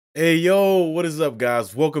Hey, yo, what is up,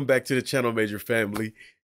 guys? Welcome back to the channel, Major Family.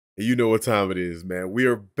 And you know what time it is, man. We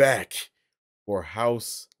are back for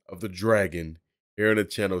House of the Dragon here on the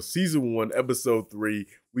channel. Season 1, Episode 3.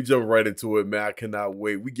 We jump right into it, man. I cannot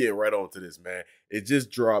wait. We getting right on to this, man. It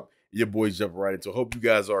just dropped. Your boys jump right into it. Hope you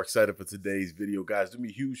guys are excited for today's video. Guys, do me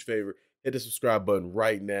a huge favor. Hit the subscribe button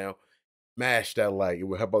right now. Smash that like. It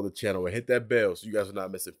will help out the channel. And hit that bell so you guys are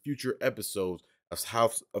not missing future episodes of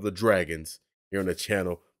House of the Dragons here on the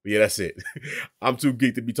channel. But yeah, that's it. I'm too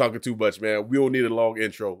geeked to be talking too much, man. We don't need a long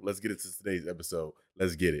intro. Let's get into today's episode.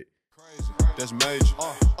 Let's get it. Crazy. That's major.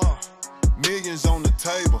 Millions on the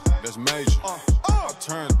table. That's major. I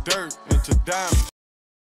turn dirt into diamonds.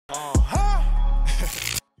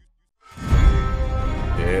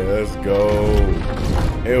 Yeah, let's go.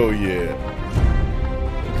 Hell yeah.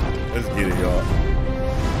 Let's get it,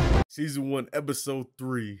 y'all. Season 1, Episode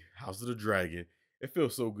 3, House of the Dragon. It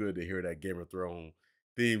feels so good to hear that Game of Thrones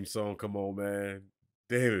theme song. Come on, man.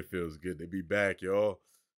 Damn, it feels good to be back, y'all.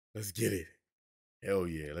 Let's get it. Hell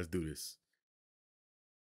yeah, let's do this.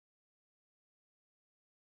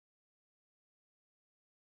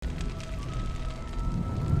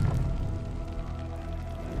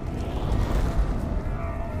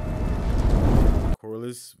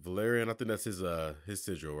 Corliss, Valerian, I think that's his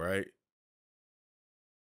sigil, right?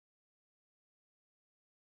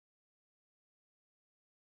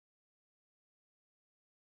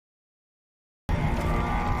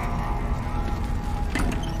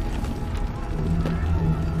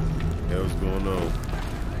 What's going on?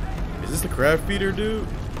 Is this the crab feeder, dude?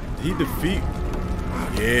 Did he defeat?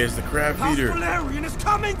 Yeah, it's the crab feeder. Valerian is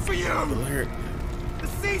coming for you! Valerian. The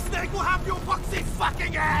sea snake will have your boxy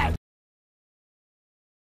fucking head!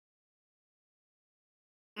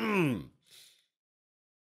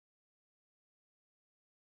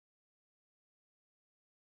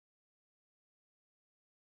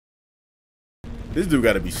 This dude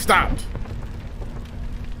gotta be stopped.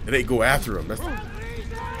 And they go after him. That's oh.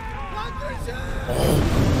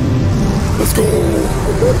 Let's go.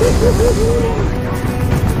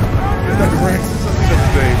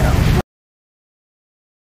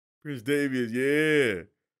 Prince Davies, yeah.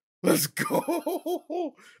 Let's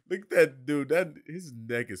go. Look at that dude. That his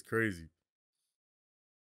neck is crazy.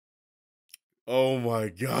 Oh my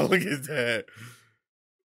god, look at that.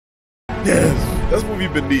 Yes, that's what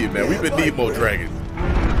we've been needing, man. We've been needing more dragons.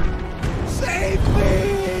 Save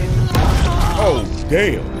me! Oh,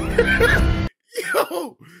 damn.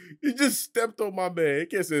 Yo, you just stepped on my man. He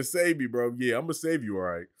can't say save me, bro. Yeah, I'm gonna save you, all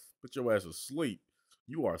right. Put your ass asleep.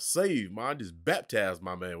 You are saved, man. I just baptized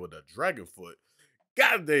my man with a dragon foot.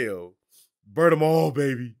 Goddamn. Burn them all,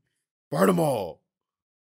 baby. Burn them all.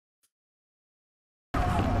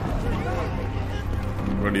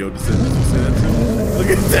 Run your descendants, you said too. Look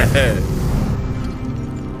at that.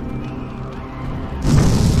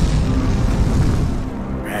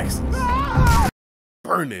 Axes.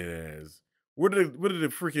 Burn it ass. Where did the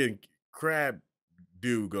freaking crab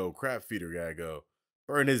dude go? Crab feeder guy go.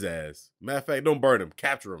 Burn his ass. Matter of fact, don't burn him.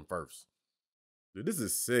 Capture him first. Dude, this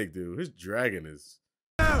is sick, dude. His dragon is.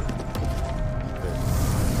 Oh,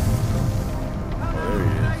 there he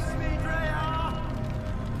is.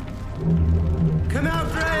 Come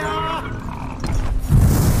out, Drea!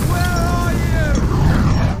 Where are you?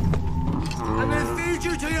 I'm gonna feed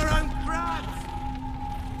you to your own crabs!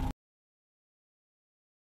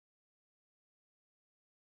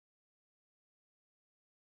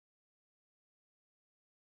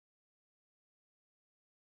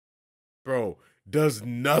 Bro, does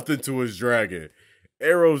nothing to his dragon.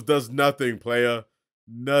 Arrows does nothing, player.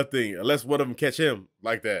 Nothing. Unless one of them catch him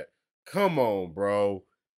like that. Come on, bro.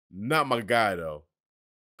 Not my guy, though.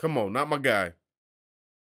 Come on, not my guy.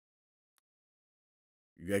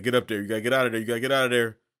 You gotta get up there. You gotta get out of there. You gotta get out of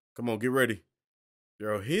there. Come on, get ready.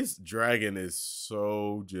 Bro, his dragon is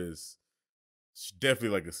so just... It's definitely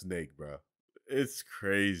like a snake, bro. It's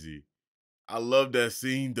crazy. I love that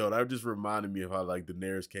scene, though. That just reminded me of how, like,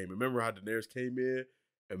 Daenerys came in. Remember how Daenerys came in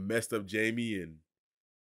and messed up Jaime and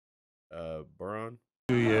Bronn?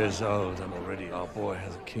 2 years old, and already our boy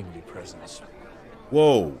has a kingly presence.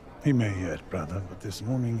 Whoa. He may yet, brother, but this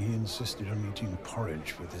morning he insisted on eating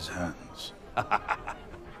porridge with his hands.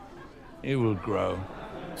 He will grow.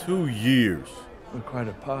 2 years. We're quite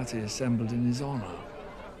a party assembled in his honor.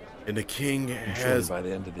 And the king I'm has sure by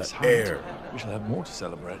the end of this hunt, heir. we shall have more to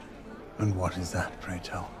celebrate. And what is that, pray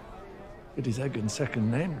tell? It is Huggins'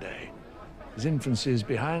 second name day. His infancy is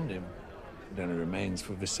behind him. It only remains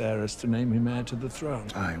for Viserys to name him heir to the throne.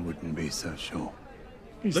 I wouldn't be so sure.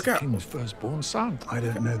 He's Look the out. king's firstborn son. I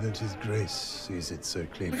don't know that his grace sees it so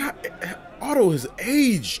clearly. Otto has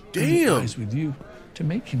aged. When he Damn. lies with you, to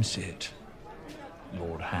make him sit,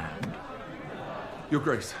 Lord Hand. Your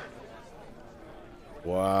Grace,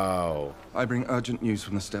 Wow. I bring urgent news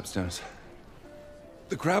from the Stepstones.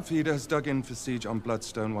 The crab feeder has dug in for siege on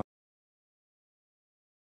Bloodstone.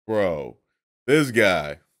 Bro, this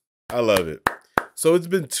guy, I love it. So it's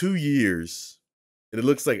been 2 years, and it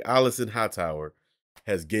looks like Alicent Hightower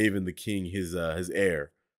has given the king his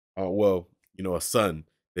heir. Well, you know, a son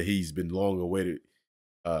that he's been long awaited.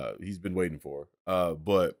 He's been waiting for.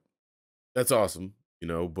 But that's awesome, you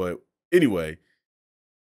know. But anyway,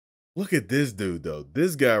 look at this dude though.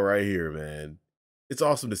 This guy right here, man. It's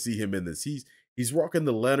awesome to see him in this. He's rocking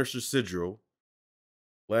the Lannister sigil.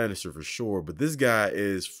 Lannister for sure, but this guy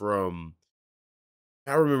is from,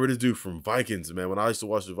 I remember this dude from Vikings, man. When I used to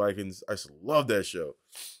watch the Vikings, I used to love that show.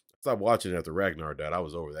 I stopped watching it after Ragnar died. I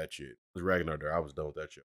was over that shit. When Ragnar died, I was done with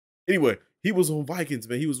that show. Anyway, he was on Vikings,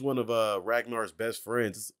 man. He was one of Ragnar's best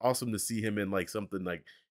friends. It's awesome to see him in like something like,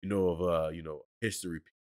 of history.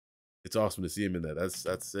 It's awesome to see him in that. That's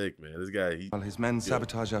sick, man. This guy, While his men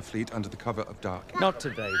sabotage our fleet under the cover of dark. Not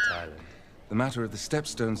today, Tyler. The matter of the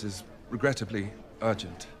Stepstones is regrettably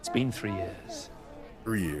urgent. It's been 3 years.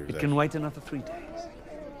 3 years. It can wait another 3 days.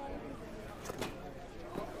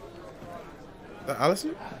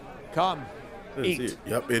 Alicent? Come. Eat.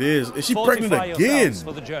 Yep, it is. Is she Fortify pregnant again?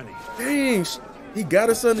 for the journey. Dang, he got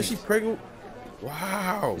a son and she's pregnant.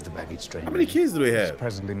 Wow. Is the baggage train How many ready? kids do they have?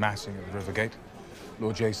 Presently massing at the river gate.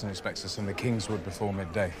 Lord Jason expects us in the Kingswood before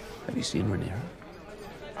midday. Have you seen Rhaenyra?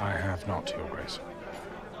 I have not, Your Grace.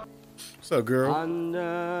 What's up, girl?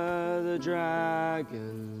 Under the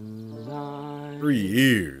dragon's eye. 3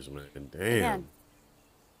 years, man. Damn. Again.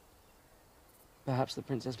 Perhaps the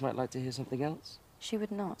princess might like to hear something else. She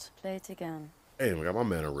would not. Play it again. Hey, I got my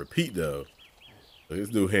man on repeat though. Look, this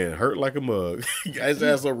dude hand hurt like a mug. He got his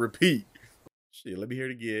ass on repeat. Shit, let me hear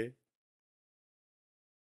it again.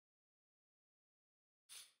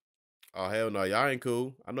 Oh hell no, y'all ain't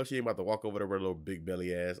cool. I know she ain't about to walk over there with her little big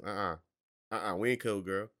belly ass. We ain't cool,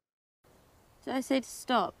 girl. Did I say to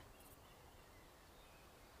stop?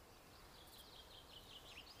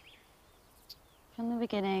 From the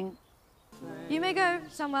beginning. You may go,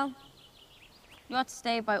 Samuel. You are to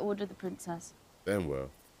stay by order of the princess. Damn well.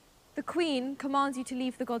 The Queen commands you to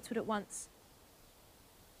leave the Godswood at once.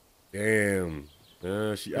 Damn.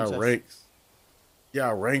 She outranks. Yeah,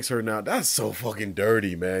 outranks her now. That's so fucking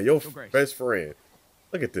dirty, man. Your best friend.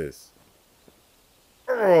 Look at this.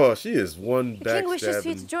 Oh, she is one The King wishes for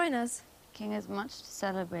you backstabbing. to join us. The king has much to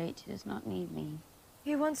celebrate. He does not need me.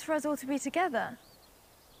 He wants for us all to be together.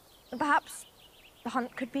 And perhaps the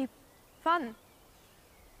hunt could be fun.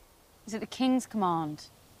 Is it the king's command?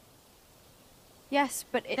 Yes,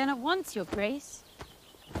 but Then at once, your grace.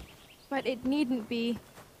 but it needn't be.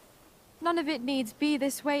 None of it needs be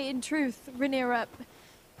this way in truth, Rhaenyra.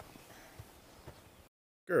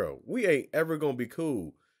 Girl, we ain't ever gonna be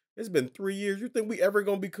cool. It's been 3 years. You think we ever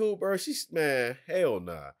gonna be cool, bro? Man, hell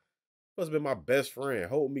nah. Supposed to be my best friend.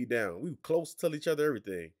 Hold me down. We close, tell each other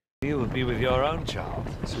everything. You will be with your own child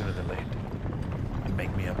sooner than later. And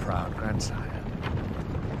make me a proud grandsire.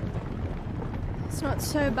 It's not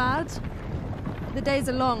so bad. The days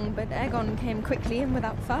are long, but Aegon came quickly and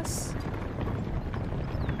without fuss.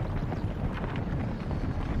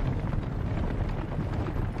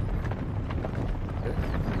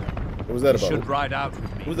 What was that You about? should ride out with me.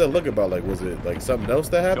 What was that look about? Like, was it like something else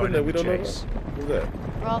that happened Join that in we the don't know chase. about? What was that?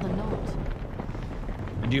 Rather not.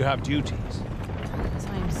 And you have duties. As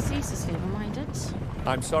I am ceaselessly reminded.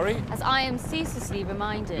 I'm sorry? As I am ceaselessly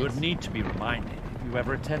reminded. You would need to be reminded if you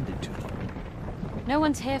ever attended to them. No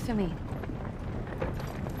one's here for me.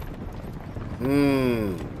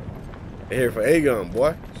 They here for Aegon,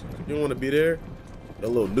 boy. You don't want to be there? That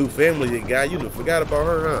little new family you got, you done forgot about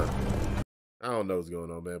her, huh? I don't know what's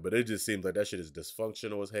going on, man, but it just seems like that shit is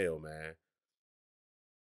dysfunctional as hell, man.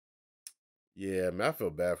 Yeah, man, I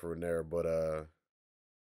feel bad for Rhaenyra, but I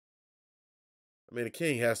mean, the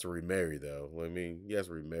king has to remarry, though. I mean, he has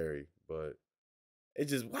to remarry, but it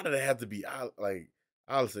just, why did it have to be like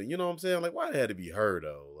Alicent? You know what I'm saying? Like, why did it have to be her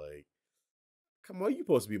though? Like, come on, you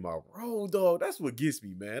supposed to be my role, dog. That's what gets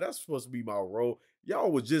me, man. That's supposed to be my role.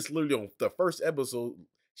 Y'all was just literally on the first episode.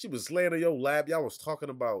 She was laying on your lap. Y'all was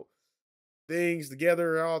talking about things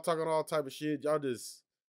together, y'all talking all type of shit. Y'all just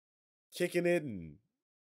kicking it and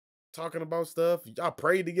talking about stuff. Y'all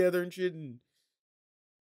prayed together and shit, and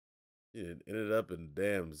it ended up in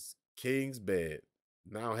damn king's bed.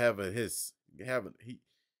 Now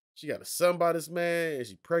she got a son by this man, and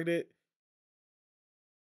she pregnant.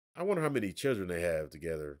 I wonder how many children they have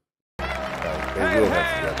together. They will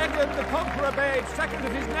have together. England the Conqueror bade second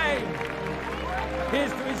of his name.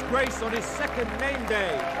 Here's to his grace on his second name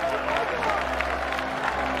day.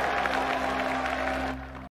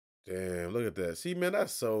 Damn, look at that. See, man,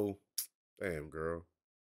 that's so... Damn, girl.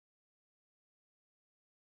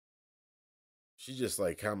 She's just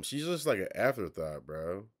like an afterthought,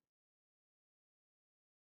 bro.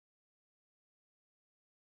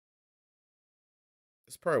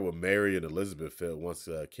 It's probably what Mary and Elizabeth felt once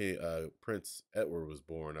Prince Edward was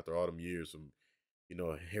born, after all them years from, you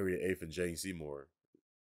know, Henry VIII and Jane Seymour.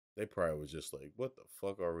 They probably was just like, what the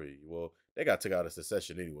fuck are we? Well, they got took out of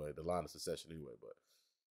succession anyway, the line of succession anyway, but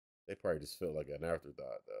they probably just felt like an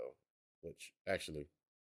afterthought, though. Which, actually,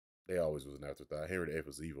 they always was an afterthought. Henry VIII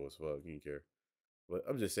was evil as fuck. He didn't care. But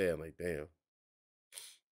I'm just saying, like, damn.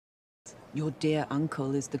 Your dear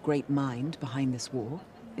uncle is the great mind behind this war,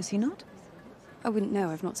 is he not? I wouldn't know.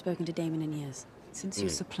 I've not spoken to Damon in years. Since you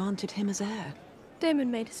supplanted him as heir.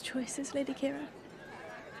 Damon made his choices, Lady Kira.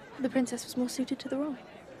 The princess was more suited to the role.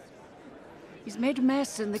 He's made a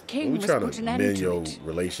mess, and the king must put an end to it.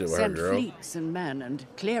 Relationship with Send her girl. fleets and men and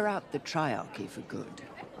clear out the triarchy for good.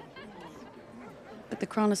 But the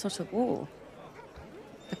crown is not at war.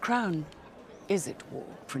 The crown is at war,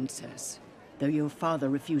 princess. Though your father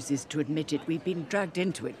refuses to admit it, we've been dragged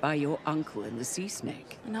into it by your uncle and the sea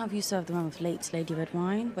snake. And how have you served the rum of late, Lady Red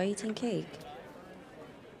Wine, waiting cake?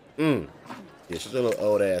 Yeah, shut your little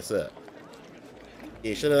old ass up.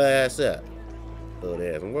 Yeah, shut her ass up. Old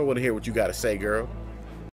ass. I want to hear what you got to say, girl.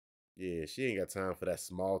 Yeah, she ain't got time for that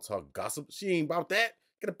small talk gossip. She ain't about that.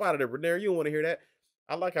 Get up out of there, Rhaenyra. You don't want to hear that.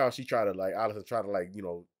 I like how she tried to, like, Allison tried to, like, you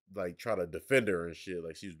know, like, try to defend her and shit.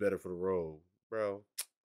 Like, she was better for the role. Bro.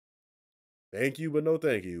 Thank you, but no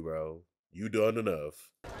thank you, bro. You done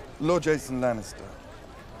enough. Lord Jason Lannister.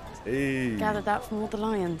 Hey. Gathered that from all the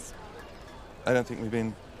lions. I don't think we've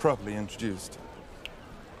been properly introduced.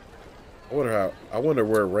 I wonder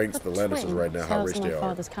where it ranks the Lannisters right now, how rich they are.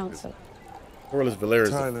 Father's council. Corlys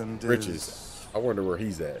Valerius Thailand riches. I wonder where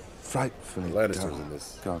he's at. Frightfully the Lannisters dull. in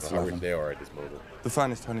this. God's how love rich them. they are at this moment. The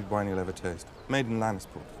finest honeyed wine you'll ever taste. Made in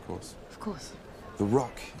Lannisport, of course. Of course. The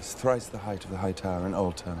rock is thrice the height of the High Tower in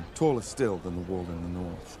Old Town, taller still than the wall in the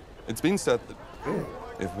north. It's been said that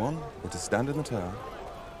if one were to stand in the tower,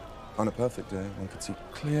 on a perfect day, one could see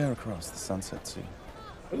clear across the sunset sea.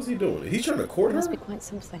 What is he doing? He's trying to court her? Must be quite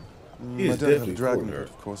something. He is I don't have a definitely dragon courting her. boat,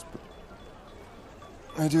 of course, but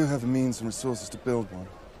I do have the means and resources to build one.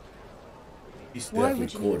 He's Why definitely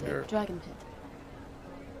would you need courting a her. dragon pit?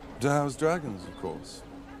 To house dragons, of course.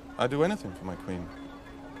 I'd do anything for my queen.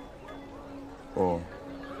 Or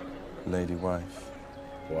lady wife.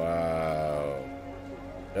 Wow.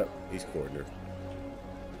 Yep, he's courting her.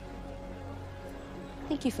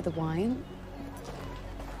 Thank you for the wine.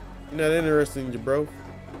 Isn't that interesting, your bro?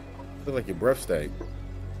 Look like your breath stank.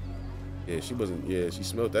 Yeah, she wasn't. Yeah, she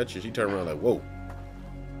smelled that shit. She turned around like, whoa.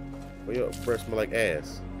 Well, your breath smell like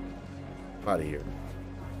ass. Out of here.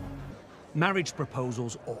 Marriage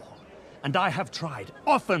proposals all. And I have tried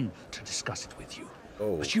often to discuss it with you.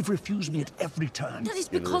 Oh. But you've refused me at every turn. That is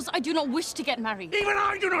because I do not wish to get married. Even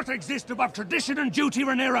I do not exist above tradition and duty,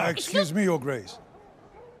 Rhaenyra. Excuse me, Your Grace.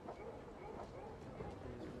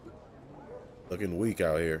 Looking weak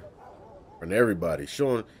out here. And everybody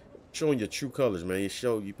showing your true colors, man.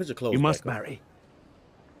 You put your clothes. You must back on. marry.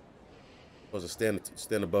 Supposed to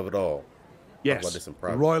stand above it all. Yes. Talk about this in The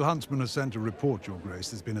private. Royal Huntsman has sent a report, Your Grace.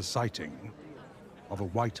 There's been a sighting of a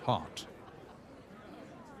white hart.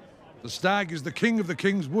 The stag is the king of the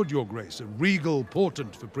King's Wood, Your Grace, a regal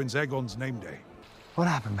portent for Prince Aegon's name day. What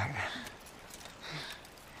happened back then?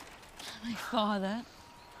 My father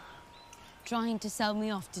trying to sell me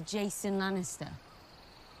off to Jason Lannister.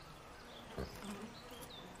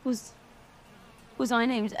 Was I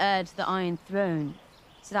named heir to the Iron Throne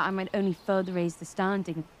so that I might only further raise the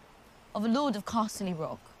standing of a Lord of Castle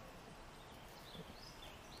Rock?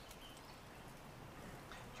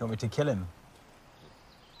 You want me to kill him?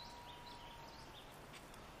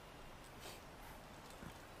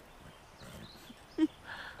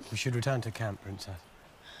 We should return to camp, Princess.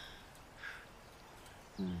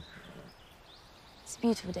 It's a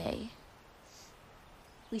beautiful day.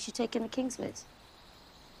 We should take in the Kingswood.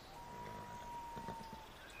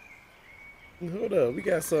 Hold up, we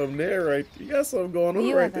got something there, right? You got something going on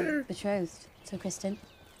you right ever there. betrothed to Kristen?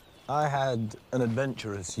 I had an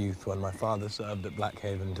adventurous youth when my father served at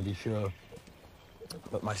Blackhaven, to be sure.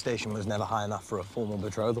 But my station was never high enough for a formal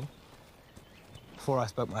betrothal. Before I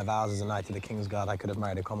spoke my vows as a knight of the King's Guard, I could have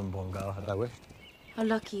married a common-born girl had I wished. How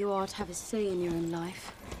lucky you are to have a say in your own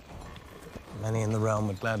life. Many in the realm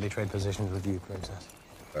would gladly trade positions with you, Princess.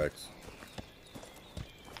 Thanks.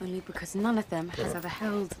 Only because none of them has ever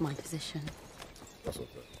held my position. That's okay.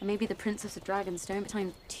 And maybe the Princess of Dragonstone, but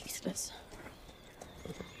I'm toothless.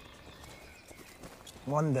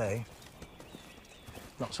 One day,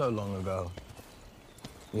 not so long ago,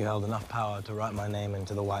 you held enough power to write my name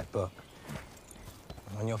into the White Book.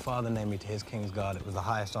 And when your father named me to his King's Guard, it was the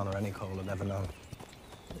highest honor any Cole had ever known.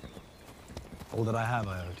 All that I have,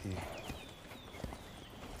 I owe to you.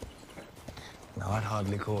 Now, I'd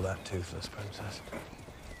hardly call that toothless, Princess.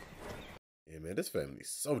 Yeah, man, this family's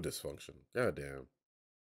so dysfunctional. Goddamn.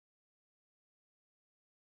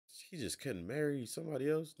 She just couldn't marry somebody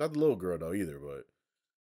else. Not the little girl, though, either, but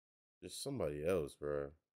just somebody else,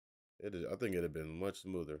 bro. I think it'd have been much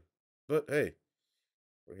smoother. But, hey,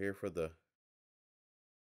 we're here for the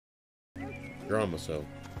drama, so.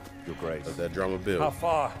 Your Grace. Let that drama build. How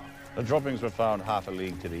far? The droppings were found half a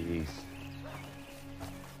league to the east.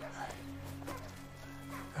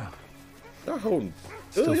 Y'all holding,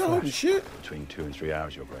 y'all holding shit? Between 2 and 3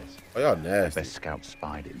 hours, Your Grace. Oh, y'all nasty. The best scout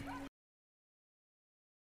spied him.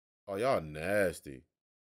 Oh, y'all nasty.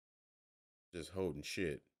 Just holding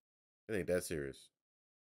shit. It ain't that serious.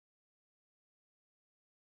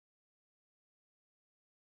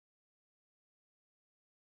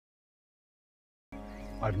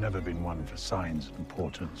 I've never been one for signs of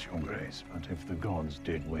importance, Your Grace, but if the gods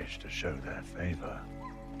did wish to show their favor...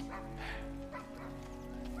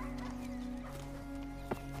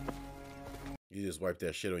 You just wipe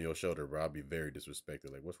that shit on your shoulder, bro. I'll be very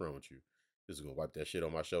disrespected. Like, what's wrong with you? Just gonna wipe that shit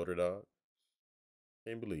on my shoulder, dog?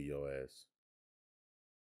 Can't believe your ass.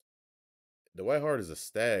 The White Hart is a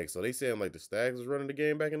stag, so they saying like the stags was running the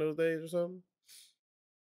game back in those days or something?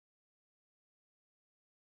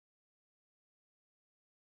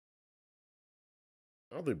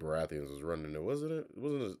 I don't think Baratheons was running it, wasn't it?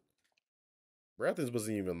 Baratheons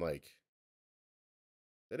wasn't even like,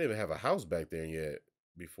 they didn't even have a house back then yet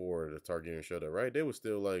before the Targaryens showed up, right? They were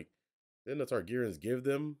still like, didn't the Targaryens give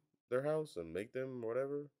them their house and make them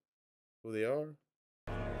whatever, who they are?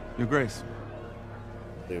 Your Grace.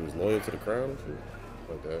 They was loyal to the crown and shit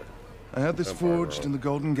like that. I had this Empire forged Rock. in the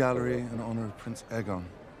Golden Gallery in honor of Prince Aegon.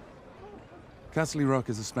 Castle Rock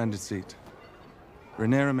is a splendid seat.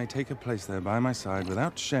 Rhaenyra may take her place there by my side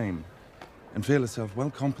without shame and feel herself well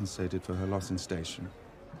compensated for her loss in station.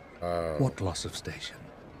 What loss of station?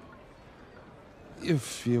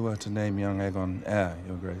 If you were to name young Aegon heir,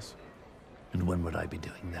 Your Grace. And when would I be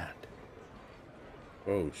doing that?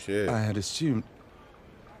 Oh, shit. I had assumed,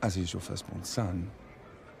 as he's your firstborn son,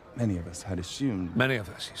 many of us had assumed... Many of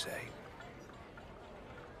us, you say?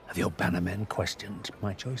 Have your bannermen questioned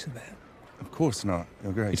my choice of heir? Of course not,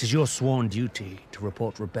 Your Grace. It is your sworn duty to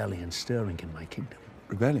report rebellion stirring in my kingdom.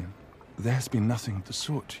 Rebellion? There has been nothing of the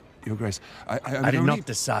sort, Your Grace. I did not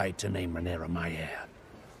decide to name Rhaenyra my heir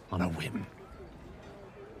on a whim.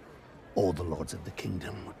 All the lords of the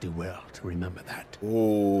kingdom would do well to remember that.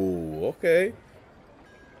 Oh, okay.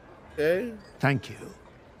 Okay. Thank you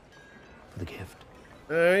for the gift.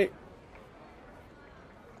 All right.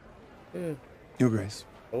 Yeah. Your Grace.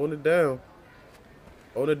 Hold it down.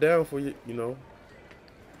 Hold it down for you, you know.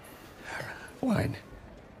 Wine.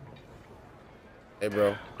 Hey,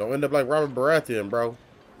 bro. Don't end up like Robert Baratheon, bro.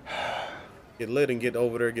 Get lit and get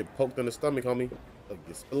over there, get poked in the stomach, homie. Like,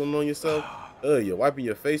 get spilling on yourself. You're wiping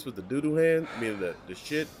your face with the doo-doo hand. I mean, the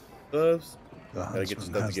shit gloves. The Gotta get your huntsman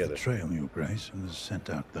stuff has together. the trail, Your Grace, and has sent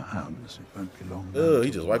out the hounds. It won't be long.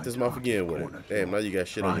 He just wiped his mouth again with it. Damn, now you got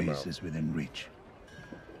shit on your mouth. Is within reach.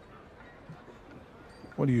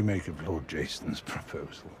 What do you make of Lord Jason's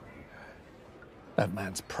proposal? That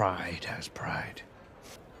man's pride has pride.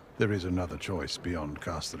 There is another choice beyond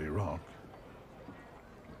Castle Rock.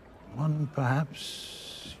 One,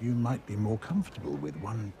 perhaps, you might be more comfortable with.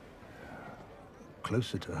 One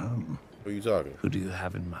closer to home. Who are you talking? Who do you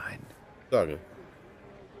have in mind? Talking.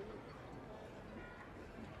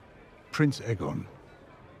 Prince Aegon.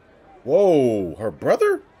 Whoa, her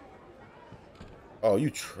brother? Oh,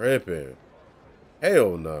 you tripping.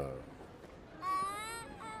 Hell no.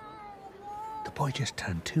 The boy just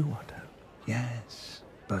turned 2, Otto. Yes,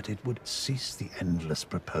 but it would cease the endless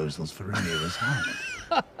proposals for Rhaenyra's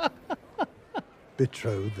hand.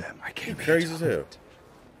 Betroth them. I came Crazy here as to hell. hunt.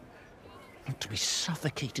 Not to be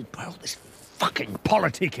suffocated by all this fucking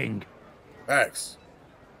politicking. Facts.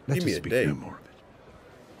 Let Give me us a speak day. no more of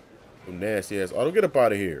it. Some nasty ass. Oh, don't get up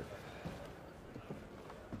out of here.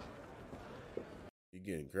 You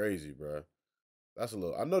getting crazy, bro. That's a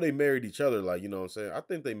little. I know they married each other, like, you know what I'm saying? I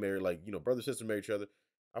think they married, like, you know, brother, sister married each other.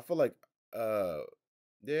 I feel like,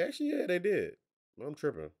 yeah, actually, yeah, they did. I'm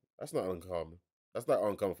tripping. That's not uncommon. That's not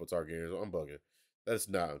uncommon for Targaryens. I'm bugging. That's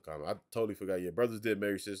not uncommon. I totally forgot. Yeah, brothers did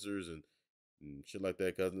marry sisters and shit like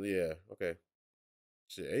that, cousin. Yeah, okay.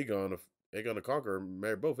 Shit, Aegon, Aegon the Conqueror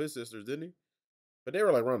married both his sisters, didn't he? But they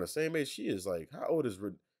were like around the same age. She is like, how old is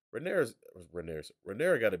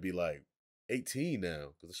Rhaenyra got to be like 18 now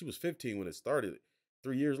because she was 15 when it started.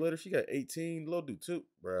 3 years later, she got 18. Little dude too,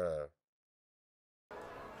 bruh.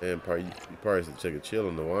 And you probably should take a chill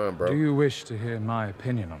on the wine, bro. Do you wish to hear my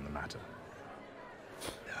opinion on the matter?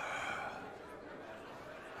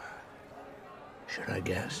 Should I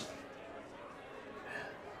guess?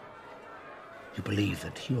 You believe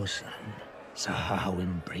that your son, Sir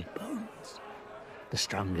Harwin Breakbones, the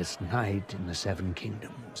strongest knight in the Seven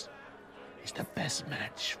Kingdoms, is the best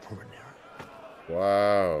match for Rhaenyra?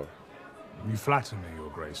 Wow. You flatter me, Your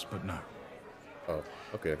Grace, but no. Oh,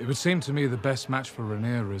 okay. It would seem to me the best match for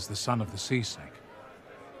Rhaenyra is the son of the sea snake,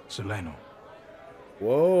 Sir Laenor.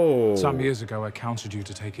 Whoa. Some years ago, I counseled you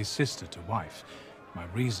to take his sister to wife. My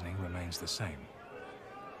reasoning remains the same.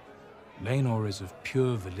 Laenor is of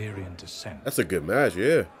pure Valyrian descent. That's a good match,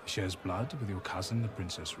 yeah. He shares blood with your cousin, the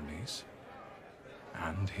Princess Rhaenys.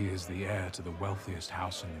 And he is the heir to the wealthiest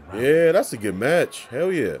house in the realm. Yeah, that's a good match.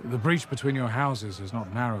 Hell yeah. The breach between your houses has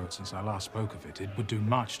not narrowed since I last spoke of it. It would do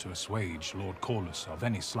much to assuage Lord Corlys of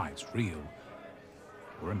any slights, real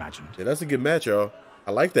or imagined. Yeah, that's a good match, y'all.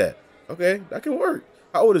 I like that. Okay, that can work.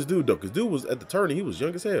 How old is dude, though? Because dude was at the tourney, he was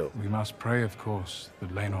young as hell. We must pray, of course,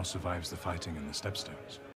 that Laenor survives the fighting in the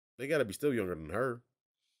Stepstones. They got to be still younger than her.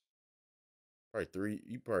 Probably 3,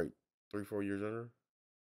 4 years younger.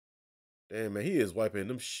 Damn, man, he is wiping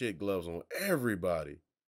them shit gloves on everybody.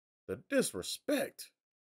 The disrespect.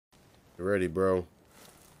 You ready, bro?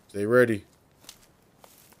 Stay ready.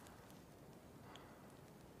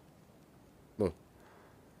 Come on.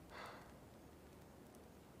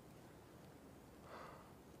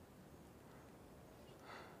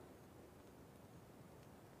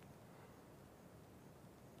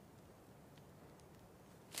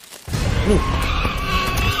 Ooh.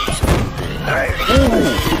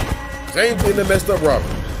 Same thing that messed up Robert.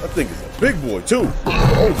 I think it's a big boy, too.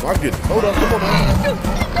 Oh, my goodness. Hold up. Come on, man.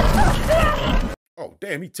 Oh,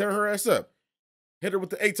 damn. He tearing her ass up. Hit her with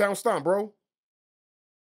the 8-town stomp, bro.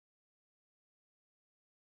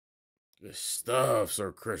 Good stuff,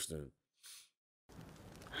 Sir Christian.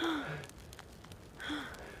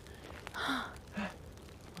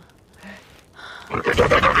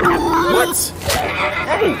 What?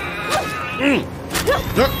 Oh.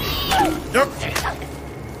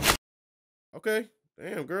 Okay.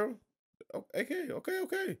 Damn, girl.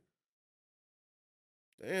 Okay.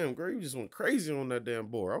 Damn, girl, you just went crazy on that damn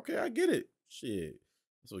board. Okay, I get it. Shit.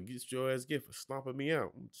 That's what gets your ass get for stomping me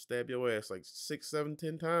out. I'm gonna stab your ass like 6, 7,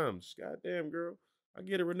 10 times. Goddamn, girl. I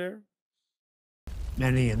get it, Rhaenyra.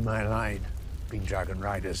 Many in my line have been dragon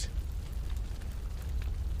riders.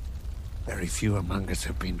 Very few among us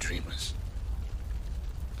have been dreamers.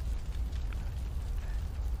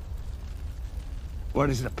 What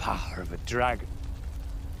is the power of a dragon?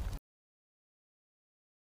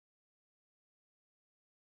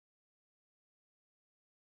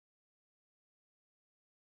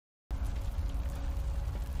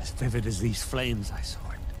 As vivid as these flames, I saw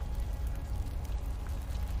it.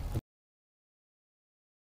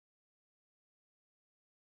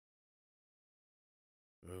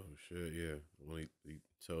 Oh, shit, yeah. When he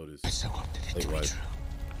told his I so wanted it to be true.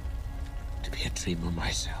 To be a dreamer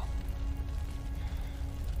myself.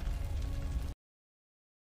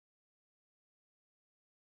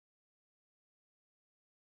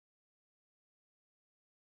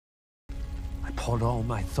 I poured all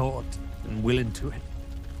my thought and will into it.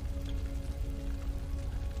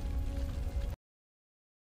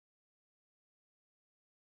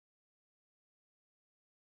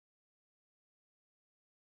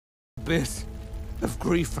 A bit of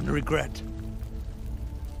grief and regret.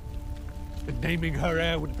 But naming her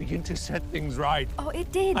heir would begin to set things right. Oh,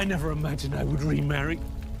 it did. I never imagined I would remarry.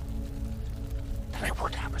 That I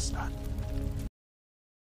would have a son.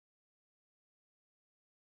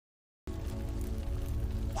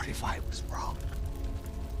 What if I was wrong?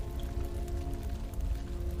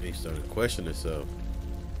 He started questioning himself.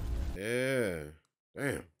 Yeah.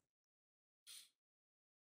 Damn.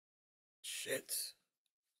 Shit.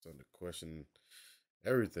 Starting to question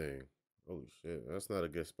everything. Holy shit. That's not a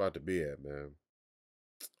good spot to be at, man.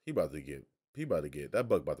 He about to get that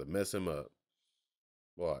bug about to mess him up.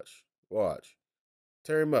 Watch.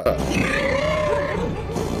 Tear him up.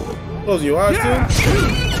 Closing your eyes, too?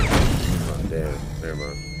 Oh, damn. Never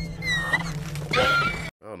mind. I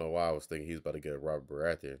don't know why I was thinking he's about to get a Robert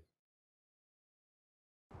Baratheon.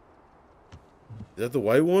 Is that the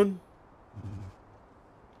white one?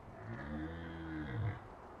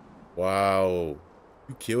 Wow.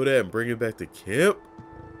 You kill that and bring it back to camp?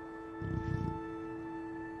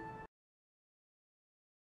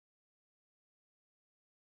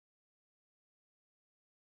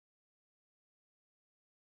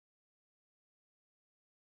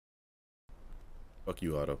 Fuck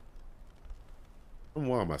you, Otto.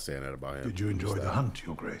 Why am I saying that about him? Did you enjoy the hunt,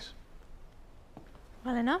 Your Grace?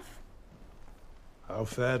 Well enough. How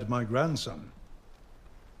fared my grandson?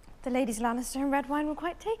 The ladies Lannister and Redwine were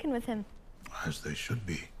quite taken with him. As they should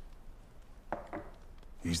be.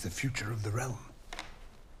 He's the future of the realm.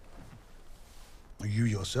 You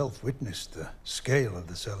yourself witnessed the scale of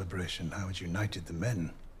the celebration, how it united the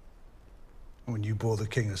men. When you bore the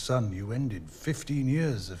king a son, you ended 15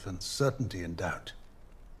 years of uncertainty and doubt.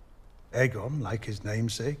 Aegon, like his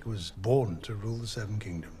namesake, was born to rule the Seven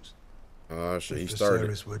Kingdoms. Shit, he if started.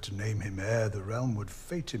 Viserys were to name him heir, the realm would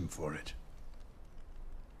fate him for it.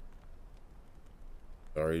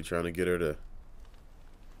 Are you trying to get her to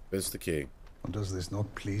fence the king? Does this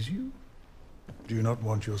not please you? Do you not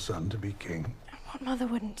want your son to be king? What mother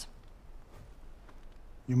wouldn't?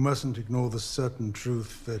 You mustn't ignore the certain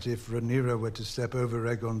truth that if Rhaenyra were to step over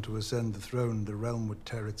Aegon to ascend the throne, the realm would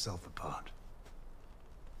tear itself apart.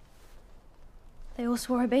 They all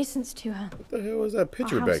swore obeisance to her. What the hell is that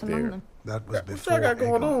picture back there? That was before What's that got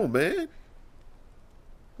going Aegon. on, man?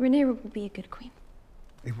 Rhaenyra will be a good queen.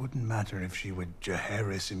 It wouldn't matter if she were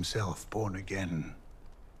Jaehaerys himself, born again.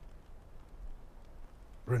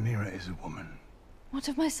 Rhaenyra is a woman. What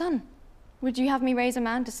of my son? Would you have me raise a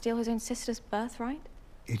man to steal his own sister's birthright?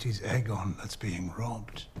 It is Aegon that's being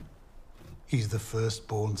robbed. He's the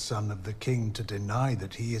firstborn son of the king. To deny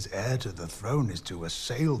that he is heir to the throne is to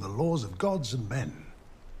assail the laws of gods and men.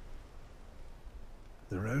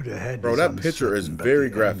 The road ahead Bro, is that picture is uncertain, but very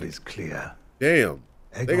the graphic. end is clear. Damn.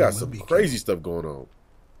 They Aegon got will some be crazy stuff going on.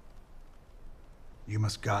 You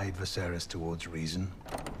must guide Viserys towards reason.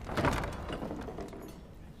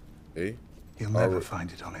 Hey? He'll never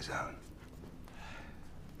find it on his own.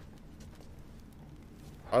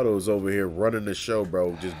 Otto's over here running the show,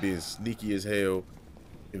 bro, just being sneaky as hell.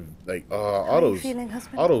 And, like, Otto's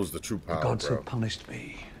the true The power, gods bro. have punished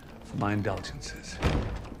me for my indulgences.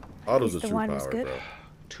 Otto's the The true wine was power, good. bro.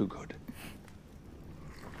 Too good.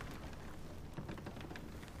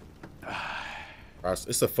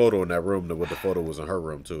 It's a photo in that room. What the photo was in her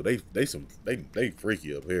room too. They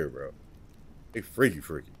freaky up here, bro. They freaky.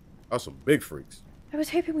 Are some big freaks. I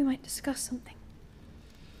was hoping we might discuss something.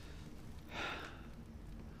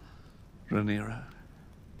 Rhaenyra.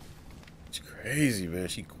 It's crazy, man.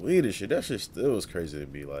 She queen and shit. That shit still is crazy to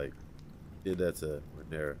me. Like, did that to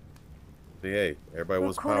Rhaenyra. Hey, everybody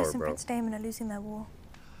wants power, Corlys and bro. Prince Daemon are losing their war.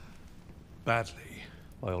 Badly,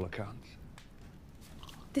 by all accounts.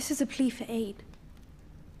 This is a plea for aid.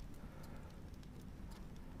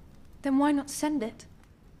 Then why not send it?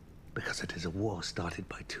 Because it is a war started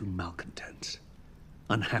by two malcontents,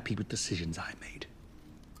 unhappy with decisions I made.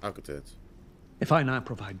 Malcontents. If I now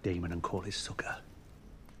provide Daemon and Cory's succor,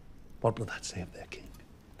 what will that say of their king?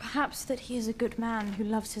 Perhaps that he is a good man who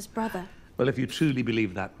loves his brother. Well, if you truly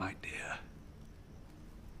believe that, my dear,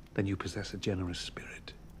 then you possess a generous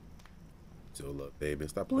spirit. So look, baby,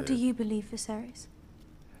 stop playing. What do you believe, Viserys?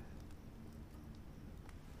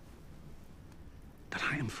 That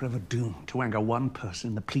I am forever doomed to anger one person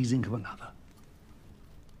in the pleasing of another.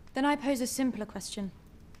 Then I pose a simpler question.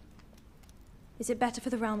 Is it better for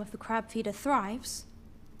the realm if the crab feeder thrives,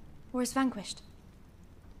 or is vanquished?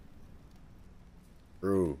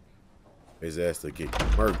 True. His ass to get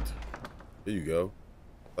murked. There you go.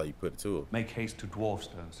 Thought you put it to him. Make haste to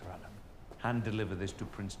Dwarfstone, Sir Alan. Hand deliver this to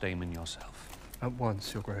Prince Daemon yourself. At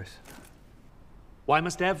once, Your Grace. Why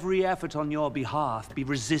must every effort on your behalf be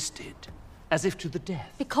resisted, as if to the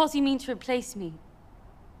death? Because you mean to replace me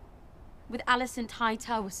with Alicent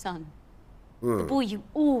Hightower's son. The boy you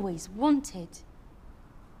always wanted.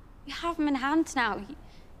 You have him in hand now.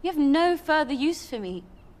 You have no further use for me.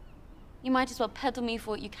 You might as well peddle me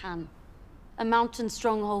for what you can. A mountain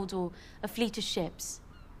stronghold or a fleet of ships.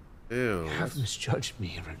 Ew. You have misjudged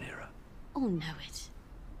me, Rhaenyra. Oh, know it.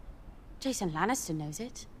 Jason Lannister knows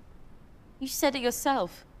it. You said it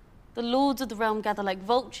yourself. The lords of the realm gather like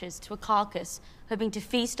vultures to a carcass, hoping to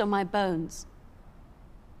feast on my bones.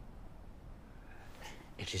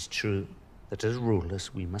 It is true that as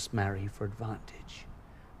rulers we must marry for advantage,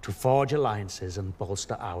 to forge alliances and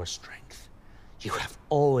bolster our strength. You have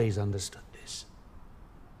always understood this.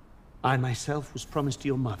 I myself was promised to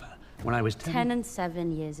your mother when I was 10 and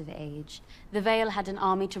 7 years of age. The Vale had an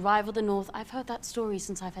army to rival the North. I've heard that story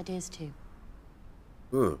since I've had ears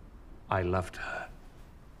to. I loved her.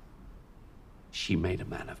 She made a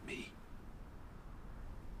man of me.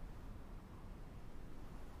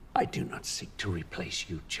 I do not seek to replace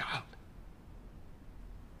you, child.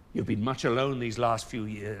 You've been much alone these last few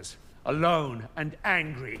years. Alone and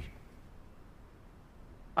angry.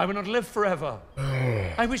 I will not live forever.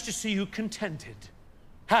 I wish to see you contented.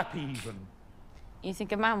 Happy even. You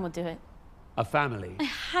think a man would do it? A family. I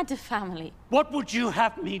had a family. What would you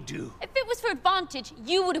have me do? If it was for advantage,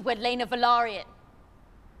 you would have wed Lena Velaryon.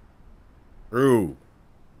 True.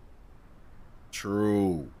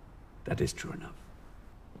 True. That is true enough.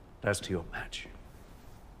 As to your match,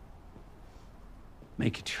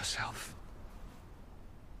 make it yourself.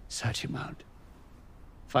 Search him out.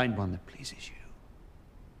 Find one that pleases you,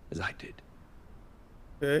 as I did.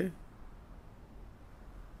 Okay.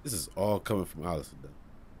 This is all coming from Allison, though.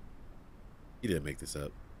 He didn't make this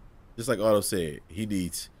up. Just like Otto said, he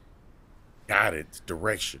needs guidance,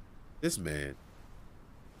 direction. This man,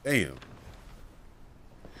 damn.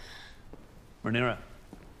 Rhaenyra.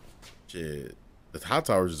 Shit. The High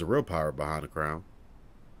Towers is the real power behind the crown.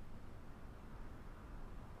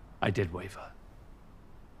 I did waver.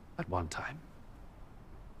 At one time.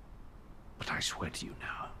 But I swear to you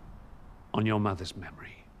now, on your mother's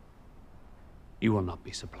memory, you will not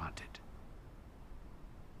be supplanted.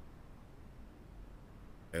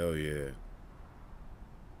 Hell yeah.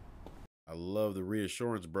 I love the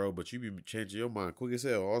reassurance, bro, but you be changing your mind quick as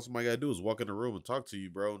hell. All somebody gotta do is walk in the room and talk to you,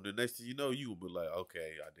 bro. And the next thing you know, you will be like,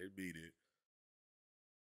 okay, I didn't mean it.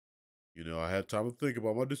 You know, I had time to think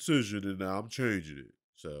about my decision and now I'm changing it.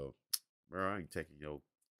 So, bro, I ain't taking your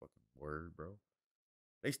fucking word, bro.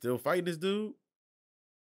 They still fighting this dude?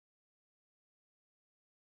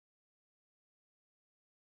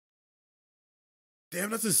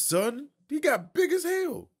 Damn, that's his son? He got big as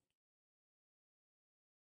hell.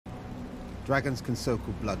 Dragons can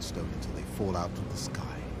circle bloodstone until they fall out of the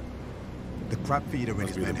sky. The crab feeder and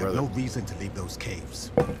his men have no reason to leave those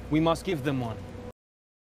caves. We must give them one.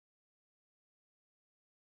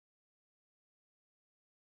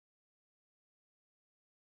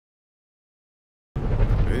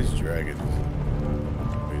 This dragon is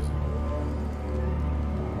crazy.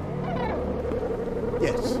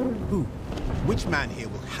 Yes. Who? Which man here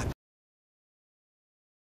will have it?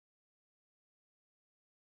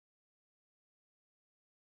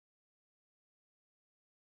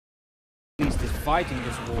 Least is fighting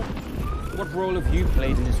this war. What role have you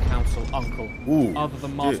played in this council, Uncle? Ooh, other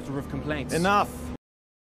than master of complaints? Enough!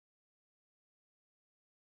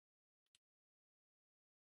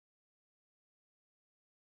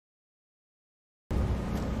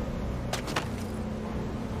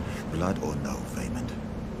 Blood or no, Vaymond.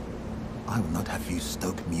 I will not have you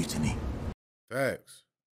stoke mutiny. Facts.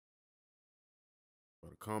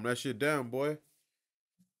 Better calm that shit down, boy.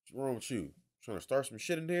 What's wrong with you? Trying to start some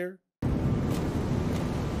shit in here? I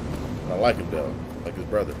like him though, like his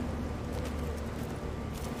brother.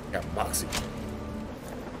 Got moxie.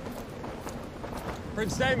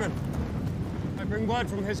 Prince Daemon, I bring word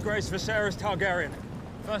from His Grace Viserys Targaryen.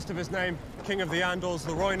 First of his name, King of the Andals,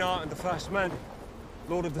 the Rhoynar, and the First Men.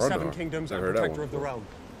 Lord of the Seven Kingdoms and Protector of the Realm.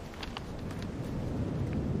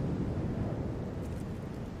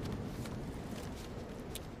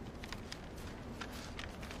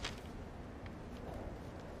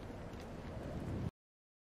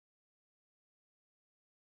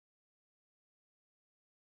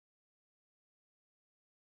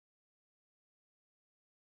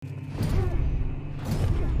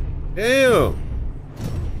 Damn!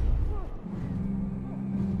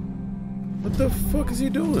 What the fuck is he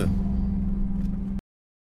doing?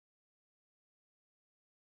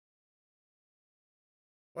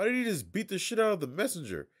 Why did he just beat the shit out of the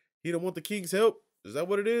messenger? He don't want the king's help? Is that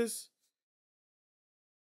what it is?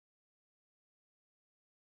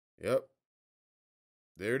 Yep.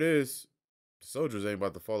 There it is. The soldiers ain't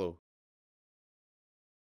about to follow.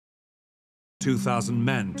 2,000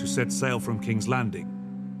 men to set sail from King's Landing,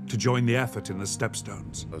 to join the effort in the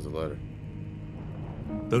Stepstones. That was a letter.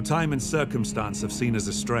 Though time and circumstance have seen us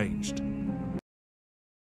estranged,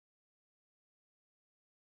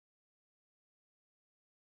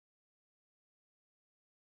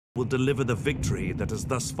 will deliver the victory that has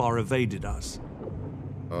thus far evaded us.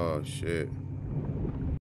 Oh, shit.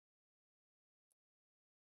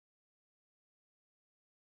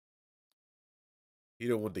 He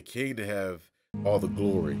don't want the king to have all the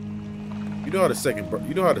glory. You know how the second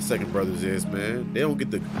brothers is, man. They don't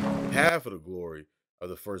get the half of the glory of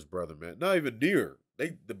the first brother, man. Not even near.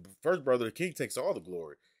 The first brother, the king, takes all the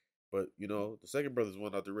glory. But you know, the second brother's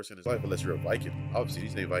one out there risking his life unless you're a Viking. Obviously,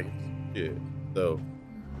 these ain't Vikings. Yeah. So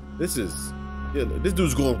this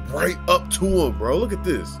dude's going right up to him, bro. Look at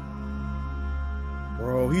this.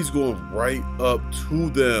 Bro, he's going right up to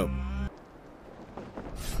them.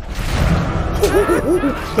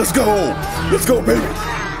 Let's go! Let's go, baby!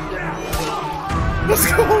 Let's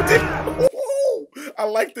go, dude! I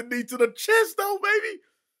like the knee to the chest, though, baby!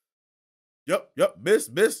 Yup, miss.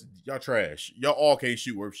 Y'all trash. Y'all all can't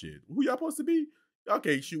shoot worth shit. Who y'all supposed to be? Y'all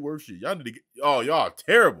can't shoot worse shit. Y'all need to get. Oh, y'all are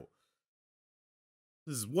terrible.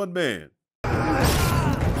 This is one man.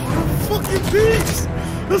 Fucking beast.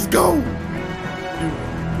 Let's go. Dude,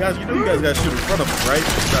 guys, you know you guys gotta shoot in front of him, right?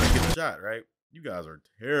 You gotta get a shot, right? You guys are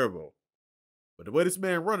terrible. But the way this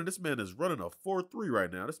man is running a 4-3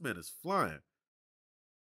 right now. This man is flying.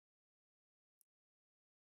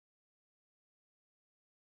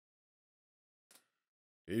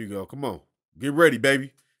 Here you go. Come on. Get ready,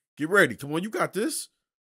 baby. Get ready. Come on, you got this.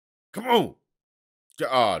 Come on.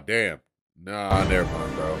 Oh, damn. Nah, never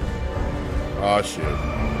mind, bro. Oh, shit.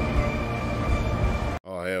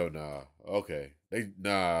 Oh, hell nah. Okay.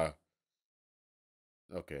 Nah.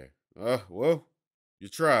 Okay. Well, you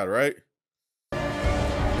tried, right?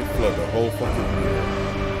 They flood the whole fucking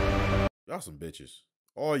field. Y'all some bitches.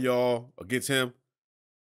 All y'all against him.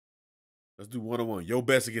 Let's do 1-on-1. Your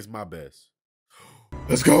best against my best.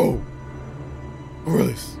 Let's go.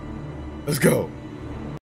 Willis. Let's go.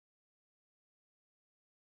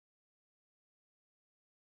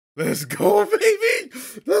 Let's go, baby.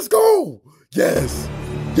 Let's go. Yes.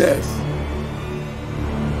 Yes.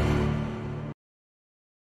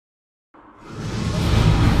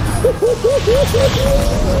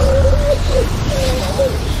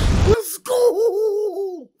 Let's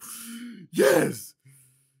go. Yes.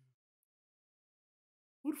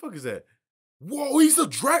 Who the fuck is that? Whoa, he's a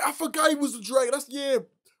dragon. I forgot he was a dragon. That's, yeah.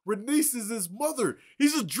 Renice is his mother.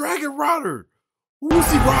 He's a dragon rider. Who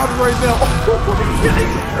is he riding right now? Oh, he's a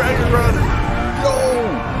dragon rider.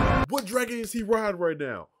 Yo, what dragon is he riding right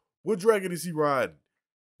now? What dragon is he riding?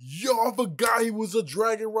 Yo, I forgot he was a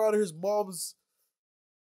dragon rider. His mom's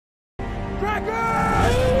dragon.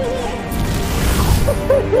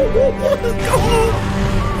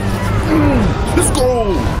 Let's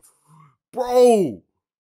go, bro.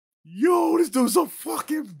 Yo, this dude's a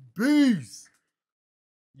fucking beast.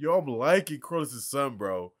 Yo, I'm liking Kronos' son,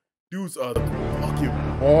 bro. Dudes are the fucking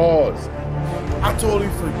balls. I totally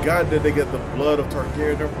forgot that they got the blood of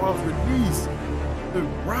Targaryen. Their moms were these. The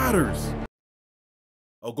riders.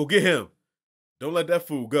 Oh, go get him. Don't let that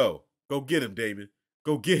fool go. Go get him, Damon.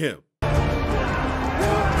 Go get him. Damn.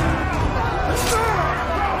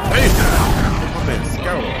 My man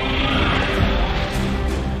Scout.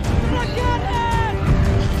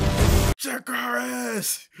 Check our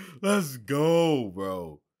ass. Let's go,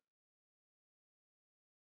 bro.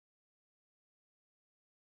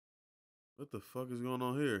 What the fuck is going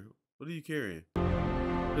on here? What are you carrying?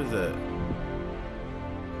 What is that?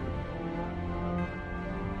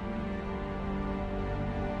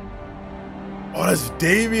 Oh, that's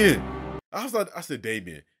Damien. I said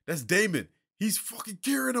Damien. That's Damon. He's fucking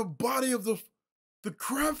carrying a body of the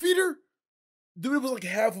crab feeder? Dude, it was like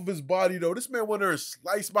half of his body, though. This man went there and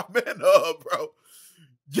sliced my man up, bro.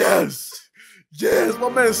 Yes. Yes, my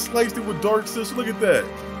man sliced it with dark sis. Look at that.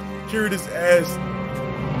 Carried his ass.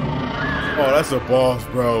 Oh, that's a boss,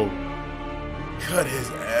 bro. Cut his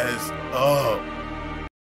ass up.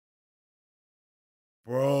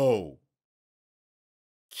 Bro.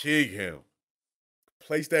 King him.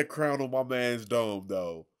 Place that crown on my man's dome,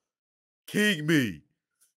 though. King me.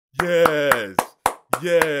 Yes.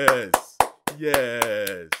 Yes.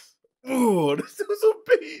 Yes. Oh, this was a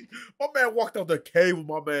beast. My man walked out the cave with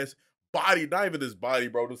my man's body. Not even his body,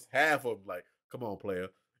 bro. Just half of him. Like, come on, player.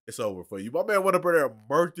 It's over for you. My man went up there and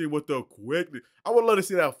murked him with the quickness. I would love to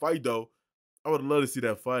see that fight, though. I would love to see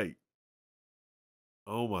that fight.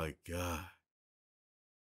 Oh my God.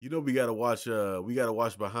 You know we gotta watch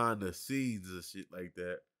behind the scenes and shit like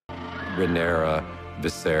that. Rhaenyra,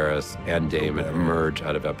 Viserys, and Daemon emerge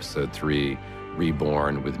out of episode 3,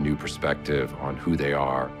 reborn with new perspective on who they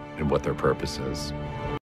are and what their purpose is.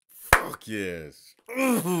 Fuck yes.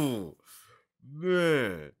 Ooh,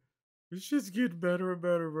 man. This shit's getting better and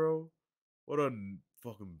better, bro. What a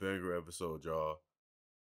fucking banger episode, y'all.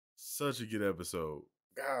 Such a good episode.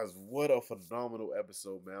 Guys, what a phenomenal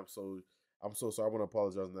episode, man. I'm so sorry. I want to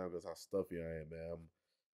apologize now because how stuffy I am, man. I'm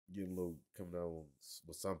getting a little coming down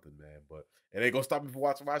with something, man. But it ain't gonna stop me from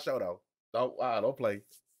watching my show, though. Don't play.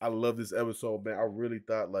 I love this episode, man. I really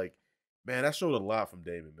thought, like, man, that showed a lot from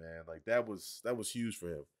Daemon, man. Like, that was huge for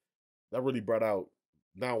him. That really brought out,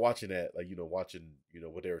 now watching that, like, watching,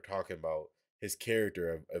 what they were talking about, his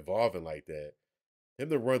character evolving like that. Him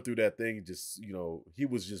to run through that thing, just, he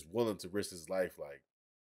was just willing to risk his life. Like,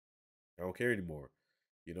 I don't care anymore.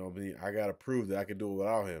 You know what I mean? I got to prove that I can do it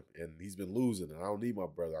without him. And he's been losing, and I don't need my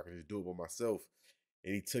brother. I can just do it by myself.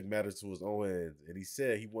 And he took matters to his own hands. And he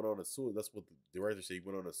said he went on a suicide. That's what the director said. He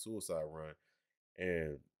went on a suicide run.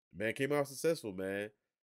 And, man, came out successful, man.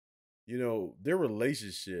 Their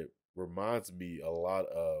relationship reminds me a lot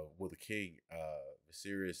of, the King,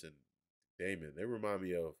 Viserys and Daemon. They remind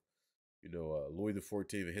me of, Louis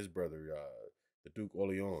XIV and his brother, the Duke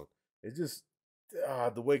Orleans. It's just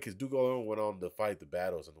the way, because Duke Orleans went on to fight the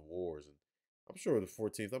battles and the wars, and I'm sure the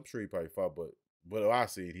 14th, I'm sure he probably fought, but I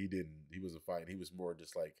see it, he didn't. He wasn't fighting. He was more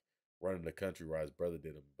just like running the country where his brother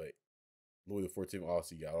did him. But Louis XIV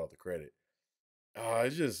also got all the credit.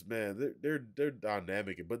 It's just, man, they're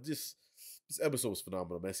dynamic, but just this episode was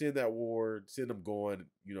phenomenal, man. Seeing that war, seeing them going,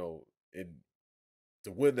 and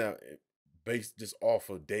to win that based just off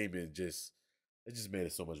of Daemon, it just made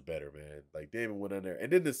it so much better, man. Like Daemon went in there,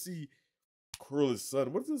 and then to see Cruel's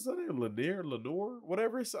son, what's his son name? Lenore,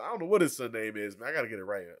 whatever his son, I don't know what his son name is, man. I gotta get it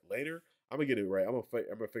right later. I'm gonna get it right. I'm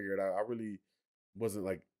gonna figure it out. I really wasn't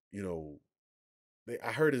like,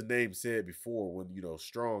 I heard his name said before when,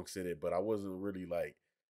 Strong said it, but I wasn't really like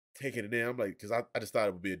taking it in. I'm like, because I just thought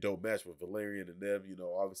it would be a dope match with Valerian and them,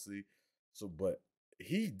 obviously. So, but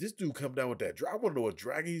this dude come down with that. I want to know what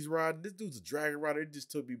dragon he's riding. This dude's a dragon rider. It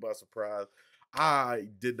just took me by surprise. I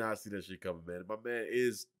did not see that shit coming, man. My man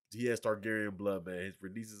he has Targaryen blood, man. His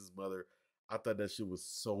Rhaenys is his mother. I thought that shit was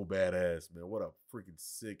so badass, man. What a freaking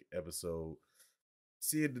sick episode.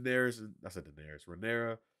 Seeing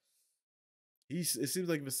Rhaenyra. It seems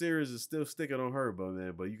like Viserys is still sticking on her,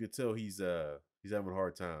 but you can tell he's having a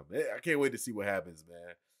hard time. I can't wait to see what happens,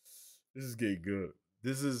 man. This is getting good.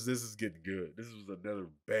 This is getting good. This was another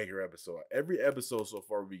banger episode. Every episode so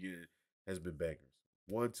far we get has been bangers.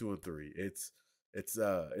 1, 2, and 3. It's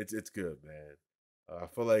good, man. I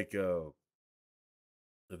feel like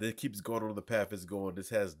if it keeps going on the path it's going, this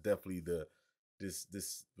has definitely this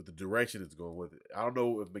with the direction it's going with it. I don't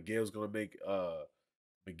know if Miguel's gonna make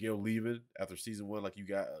Miguel leaving after season 1, like you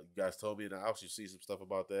guys told me, and I actually see some stuff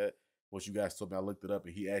about that. Once you guys told me, I looked it up,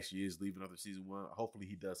 and he actually is leaving after season 1. Hopefully,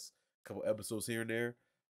 he does a couple episodes here and there.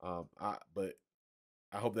 But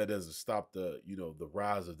I hope that doesn't stop the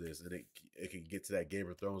rise of this, and it can get to that Game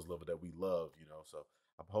of Thrones level that we love. So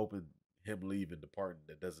I'm hoping him leaving, departing,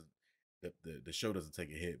 the show doesn't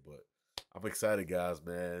take a hit. But I'm excited, guys,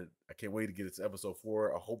 man. I can't wait to get to episode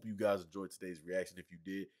 4. I hope you guys enjoyed today's reaction. If you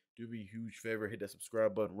did, do me a huge favor, hit that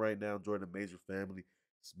subscribe button right now. Join the Major family.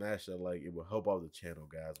 Smash that like. It will help out the channel,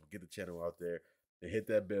 guys. We'll get the channel out there. And hit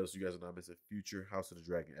that bell so you guys will not miss a future House of the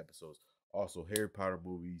Dragon episodes. Also, Harry Potter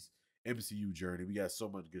movies, MCU journey. We got so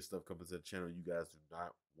much good stuff coming to the channel. You guys do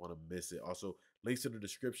not want to miss it. Also, links in the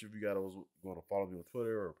description if you guys want to follow me on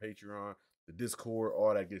Twitter or Patreon, the Discord,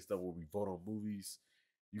 all that good stuff where we vote on movies.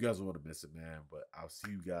 You guys don't want to miss it, man. But I'll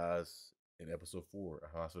see you guys in episode 4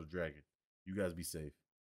 of House of the Dragon. You guys be safe.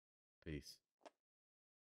 Peace.